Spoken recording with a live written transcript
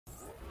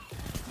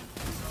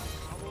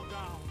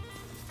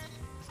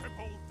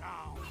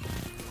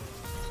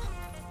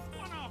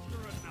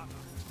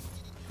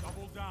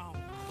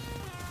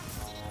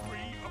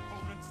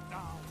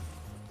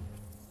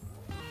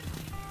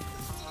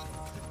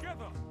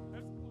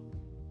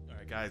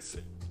Guys,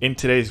 in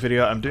today's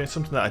video I'm doing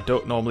something that I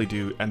don't normally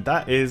do, and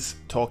that is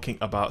talking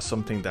about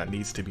something that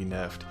needs to be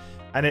nerfed,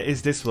 and it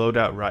is this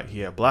loadout right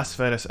here, Blast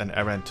Furnace and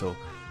Erental.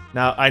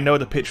 Now I know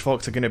the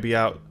pitchforks are going to be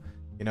out,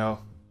 you know,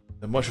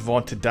 the much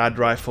vaunted dad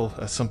rifle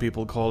as some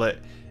people call it.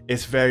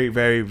 It's very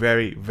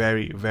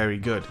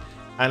good,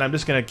 and I'm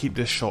just going to keep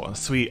this short and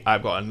sweet.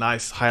 I've got a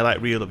nice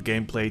highlight reel of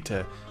gameplay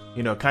to,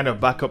 you know, kind of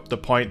back up the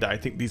point that I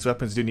think these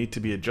weapons do need to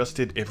be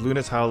adjusted. If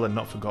Luna's Howl and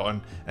Not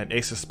Forgotten and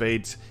Ace of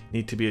Spades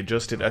need to be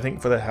adjusted, I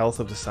think for the health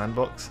of the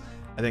sandbox,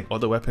 I think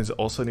other weapons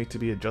also need to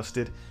be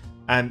adjusted.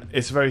 And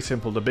it's very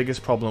simple. The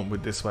biggest problem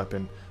with this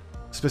weapon,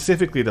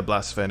 specifically the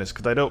Blast Furnace,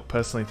 because I don't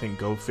personally think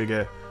Go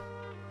Figure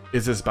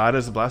is as bad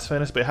as the Blast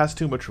Furnace, but it has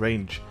too much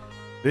range.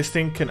 This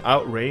thing can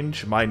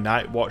outrange my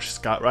Night Watch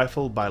Scout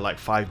Rifle by like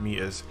 5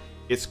 meters.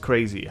 It's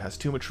crazy. It has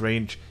too much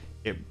range.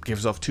 It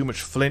gives off too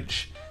much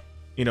flinch.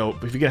 You know,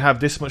 if you're going to have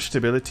this much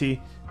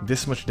stability,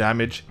 this much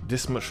damage,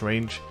 this much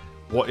range,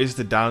 what is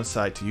the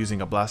downside to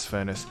using a Blast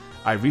Furnace?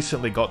 I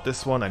recently got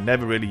this one. I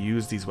never really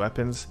used these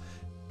weapons.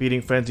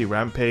 Feeding Frenzy,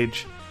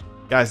 Rampage.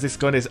 Guys, this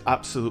gun is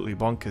absolutely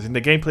bonkers. In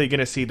the gameplay, you're going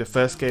to see the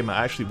first game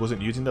I actually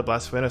wasn't using the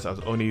Blast Furnace. I was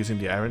only using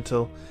the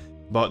Erental.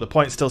 But the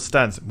point still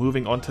stands.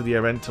 Moving on to the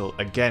Erental.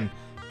 Again,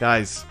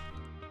 guys,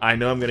 I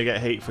know I'm going to get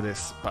hate for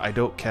this, but I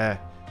don't care.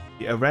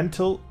 The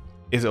Erental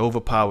is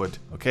overpowered,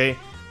 okay?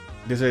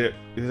 There's a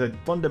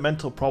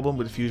fundamental problem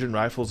with fusion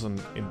rifles in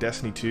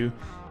Destiny 2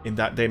 in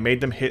that they made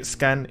them hit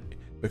scan,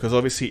 because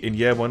obviously in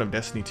year 1 of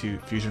Destiny 2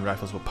 fusion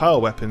rifles were power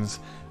weapons,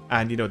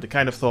 and you know they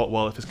kind of thought,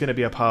 well, if it's going to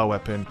be a power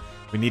weapon,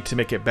 we need to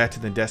make it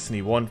better than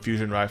Destiny 1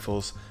 fusion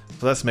rifles,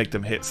 so let's make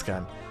them hit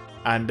scan.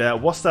 And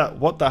what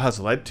that has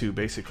led to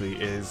basically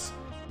is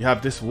you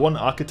have this one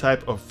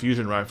archetype of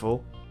fusion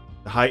rifle,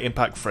 the high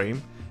impact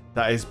frame,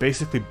 that is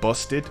basically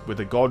busted with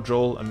a god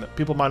roll, and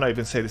people might not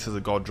even say this is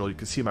a god roll. You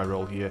can see my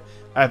roll here.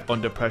 I have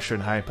under pressure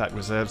and high impact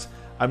reserves.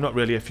 I'm not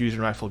really a fusion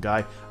rifle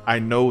guy. I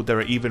know there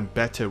are even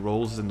better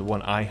rolls than the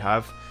one I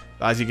have,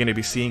 as you're going to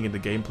be seeing in the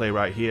gameplay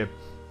right here.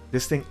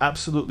 This thing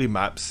absolutely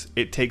maps.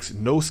 It takes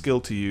no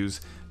skill to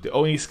use. The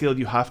only skill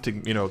you have to,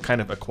 you know,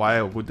 kind of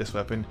acquire with this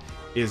weapon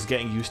is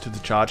getting used to the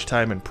charge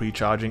time and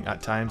pre-charging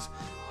at times.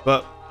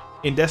 But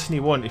in Destiny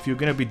 1, if you're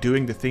going to be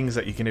doing the things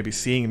that you're going to be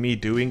seeing me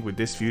doing with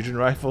this fusion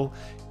rifle,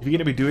 if you're going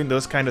to be doing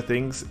those kind of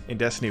things in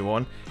Destiny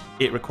 1,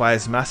 it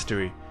requires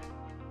mastery.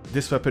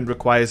 This weapon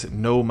requires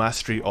no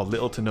mastery or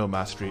little to no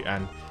mastery,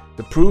 and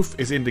the proof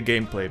is in the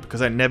gameplay,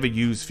 because I never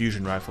use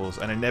fusion rifles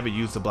and I never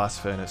use the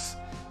Blast Furnace.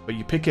 But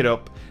you pick it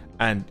up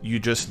and you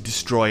just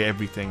destroy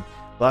everything.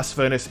 Blast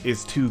Furnace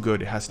is too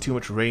good. It has too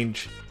much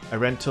range.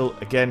 Erental,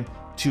 again,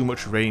 too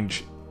much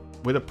range.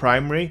 With a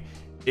primary,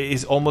 it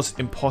is almost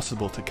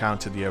impossible to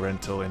counter the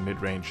Erental in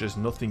mid-range. There's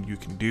nothing you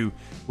can do.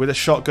 With a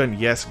shotgun,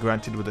 yes,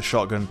 granted, with a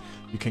shotgun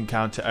you can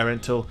counter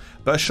Erental,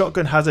 but a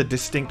shotgun has a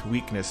distinct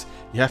weakness.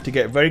 You have to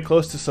get very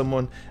close to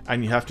someone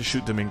and you have to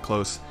shoot them in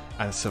close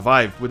and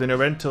survive. With an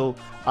Erental,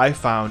 I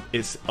found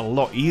it's a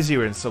lot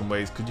easier in some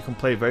ways, because you can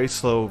play very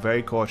slow,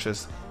 very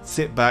cautious,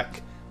 sit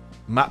back,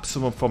 map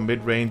someone from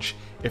mid-range.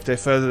 If they're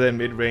further than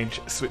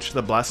mid-range, switch to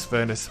the Blast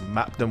Furnace,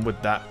 map them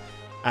with that.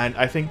 And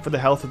I think for the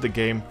health of the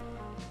game,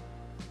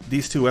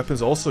 these two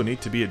weapons also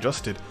need to be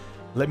adjusted.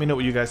 Let me know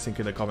what you guys think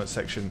in the comment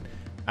section,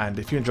 and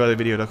if you enjoy the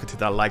video, don't forget to hit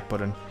that like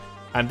button.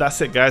 And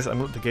that's it, guys. I'm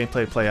going to let the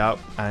gameplay play out,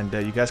 and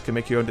you guys can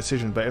make your own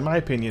decision, but in my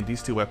opinion,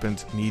 these two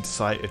weapons need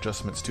slight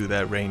adjustments to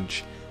their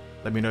range.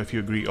 Let me know if you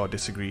agree or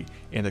disagree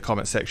in the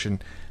comment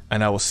section,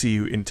 and I will see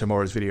you in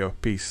tomorrow's video.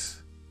 Peace.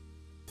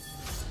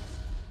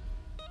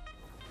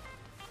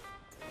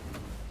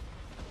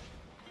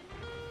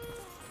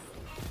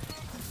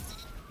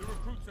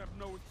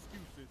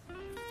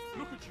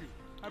 Look at you,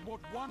 at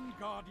what one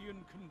Guardian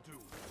can do.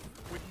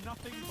 With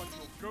nothing but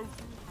your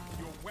ghost,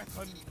 your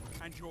weapon,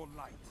 and your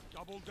light.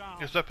 Double down.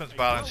 This weapon's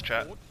balanced,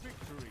 chat.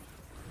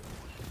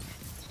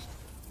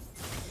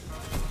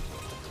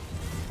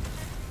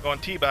 Go on,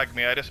 teabag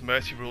me. I just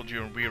mercy ruled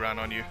you and re-ran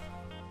on you.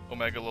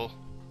 Omega lol.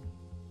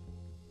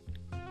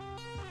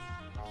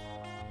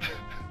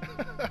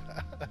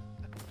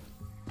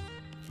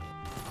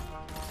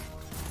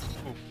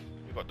 Oof,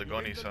 you got the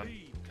gunny, son.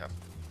 Cap.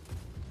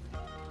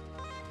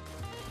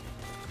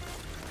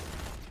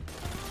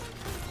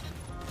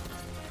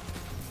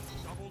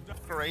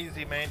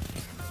 Crazy, man.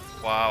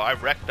 Wow, I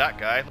wrecked that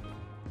guy.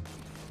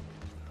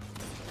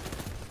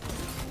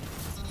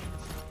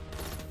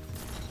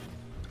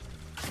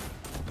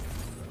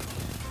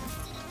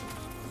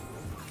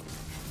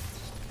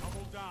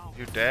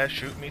 You dare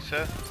shoot me,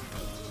 sir?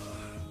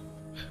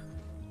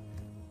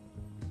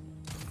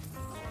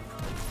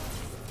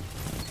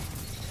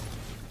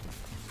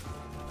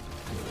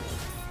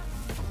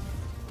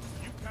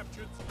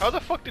 How the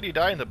fuck did he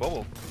die in the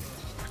bubble?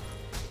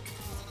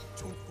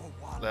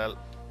 Lel.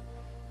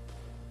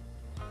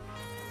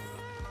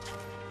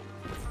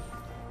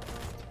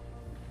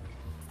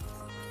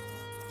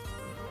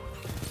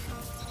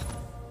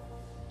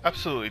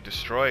 Absolutely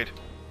destroyed.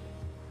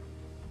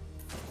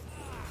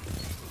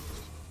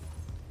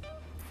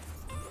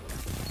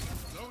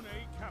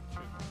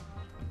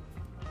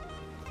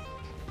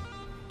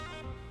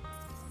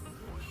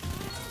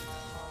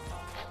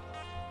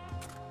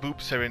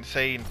 boops are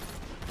insane.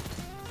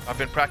 I've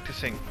been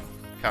practicing,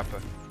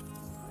 Kappa.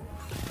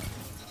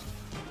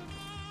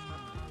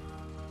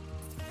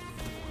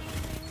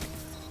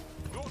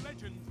 Your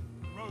legend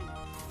rose.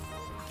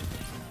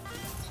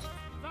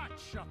 That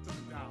shut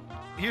them down.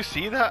 You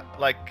see that?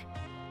 Like,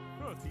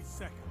 30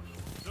 seconds.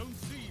 Don't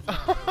see.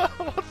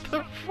 what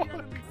the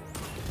fuck?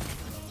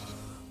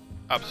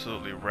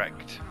 Absolutely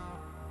wrecked.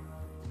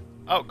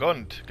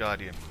 Outgunned,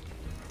 Guardian.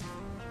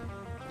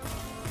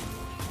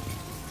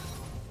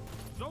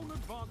 Zone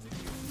advantage is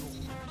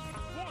yours.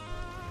 What?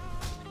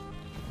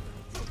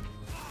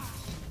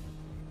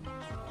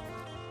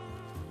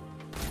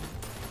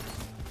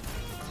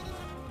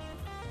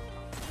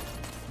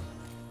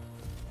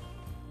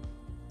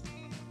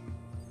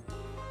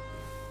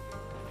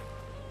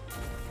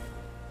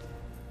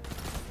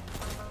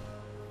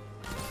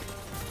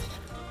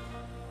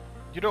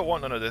 You don't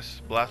want none of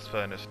this blast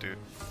furnace, dude.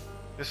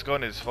 This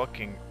gun is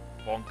fucking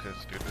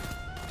bonkers, dude.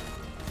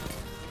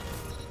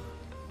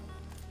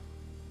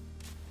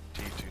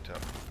 T2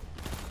 tap.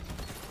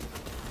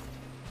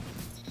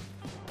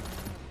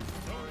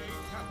 Zone A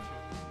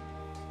captured.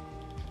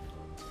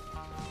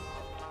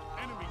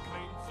 Enemy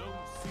claims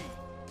Zone C.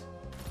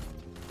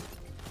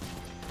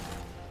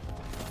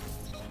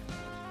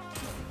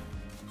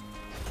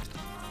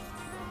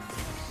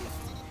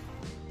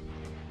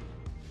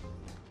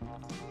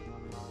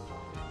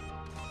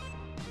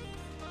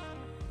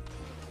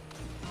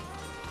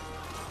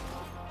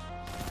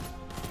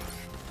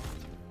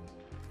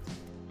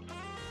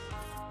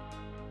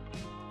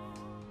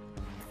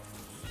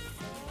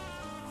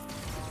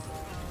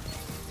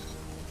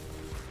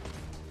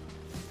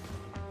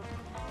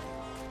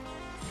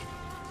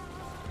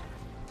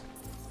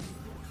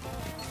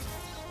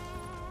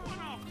 One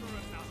after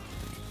another.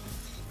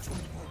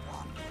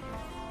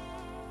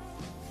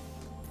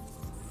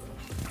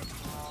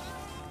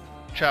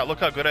 Chat, look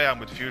how good I am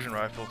with fusion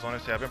rifles,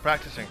 honestly. I've been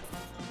practicing.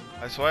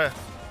 I swear.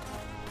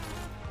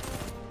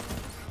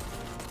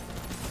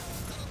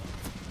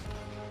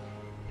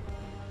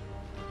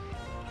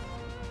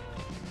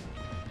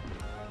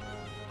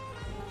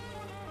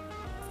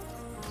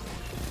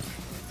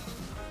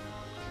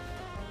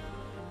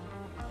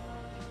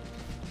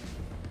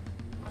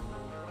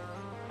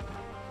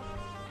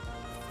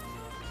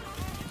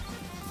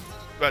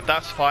 But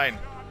that's fine.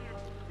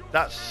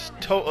 That's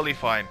totally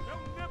fine. They'll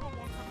never want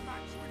to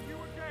match with you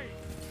again.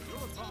 Your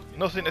advantage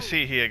Nothing to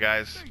see here,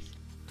 guys.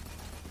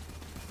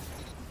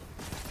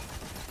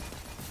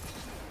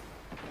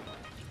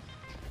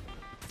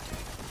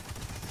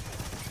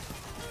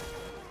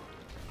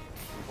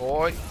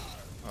 Boy.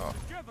 Oh,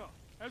 together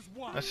as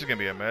one. this is gonna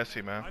be a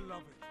mercy, man. I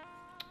love it.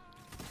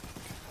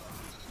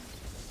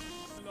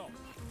 Lost. Go.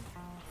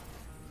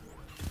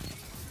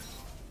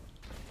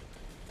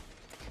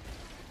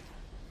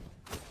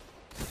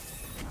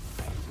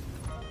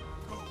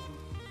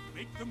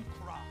 Make them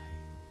cry.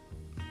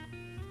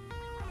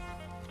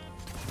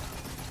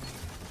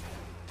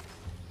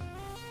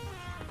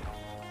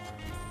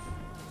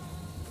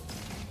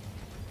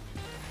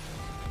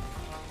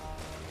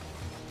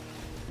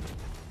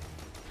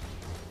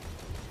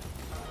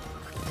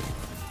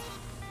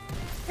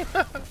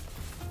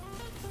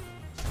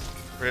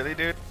 Really,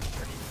 dude?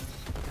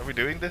 Are we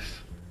doing this?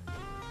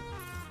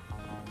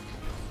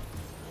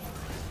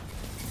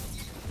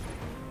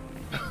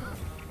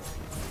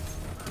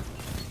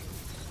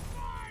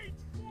 Fight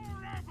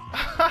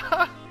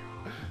forever.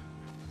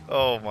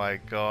 Oh my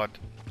god.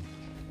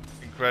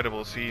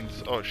 Incredible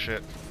scenes. Oh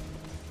shit.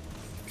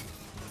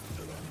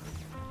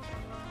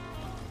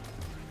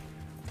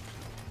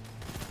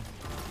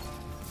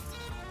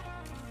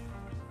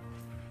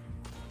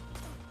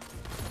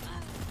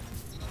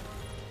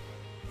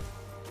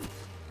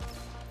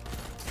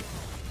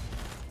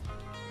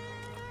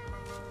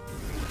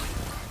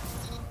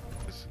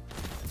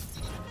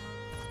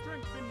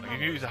 Strength in You can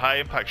numbers. use a high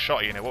impact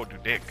shotty and it won't do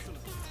dick.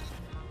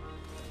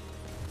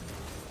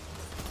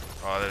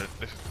 Oh,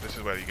 this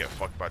is where you get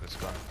fucked by this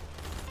gun.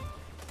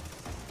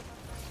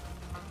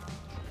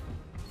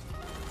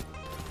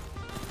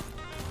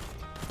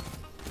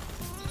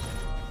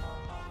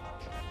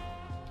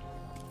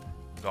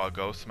 Got a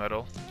ghost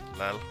medal.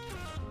 Lel.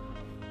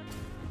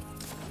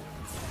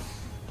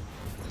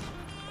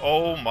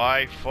 Oh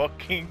my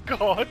fucking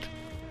god!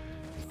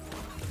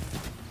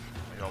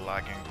 You're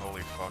lagging,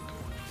 holy fuck.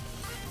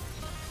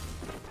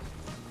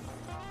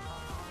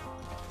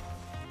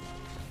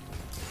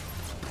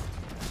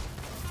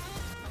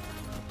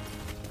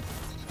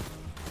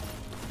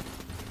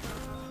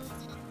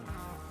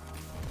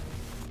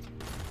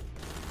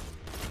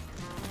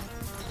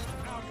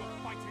 Now you're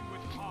fighting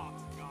with heart,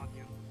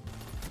 Guardian.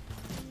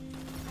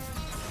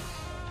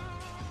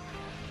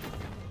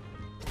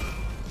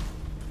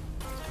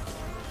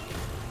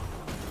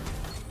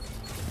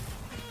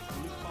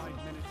 Only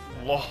 5 minutes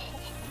left.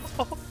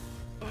 Lol.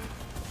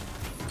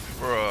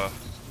 Bruh.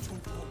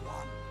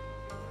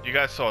 You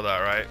guys saw that,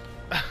 right?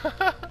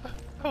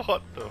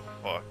 What the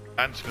fuck?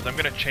 And because I'm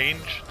gonna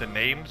change the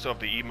names of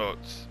the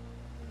emotes.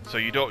 So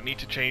you don't need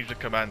to change the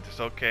command, it's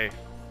okay.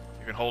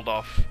 You can hold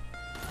off.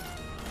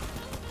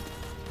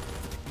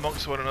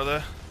 amongst one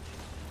another.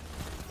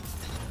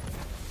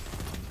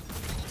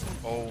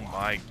 Oh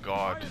my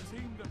god.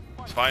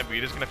 It's fine, but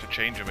you're just gonna have to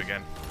change him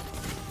again.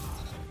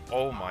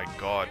 Oh my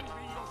god.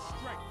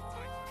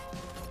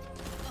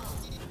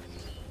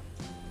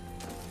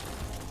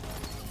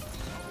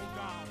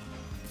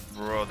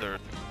 Brother.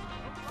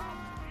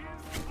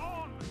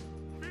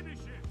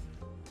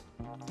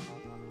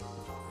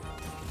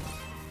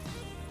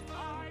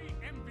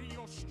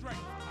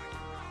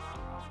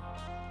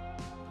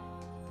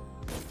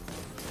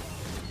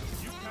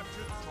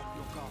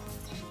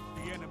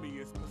 The enemy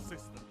is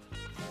persistent.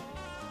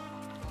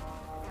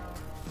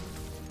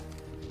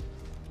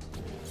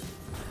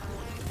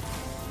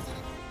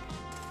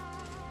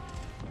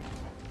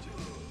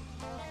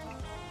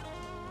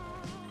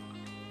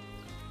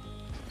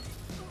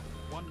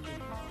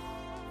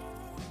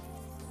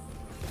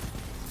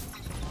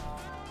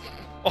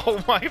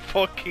 Oh my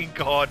fucking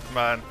god,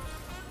 man.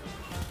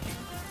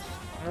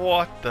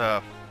 What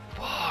the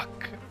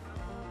fuck?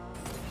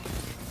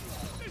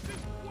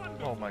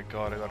 Oh my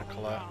god, I gotta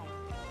collapse.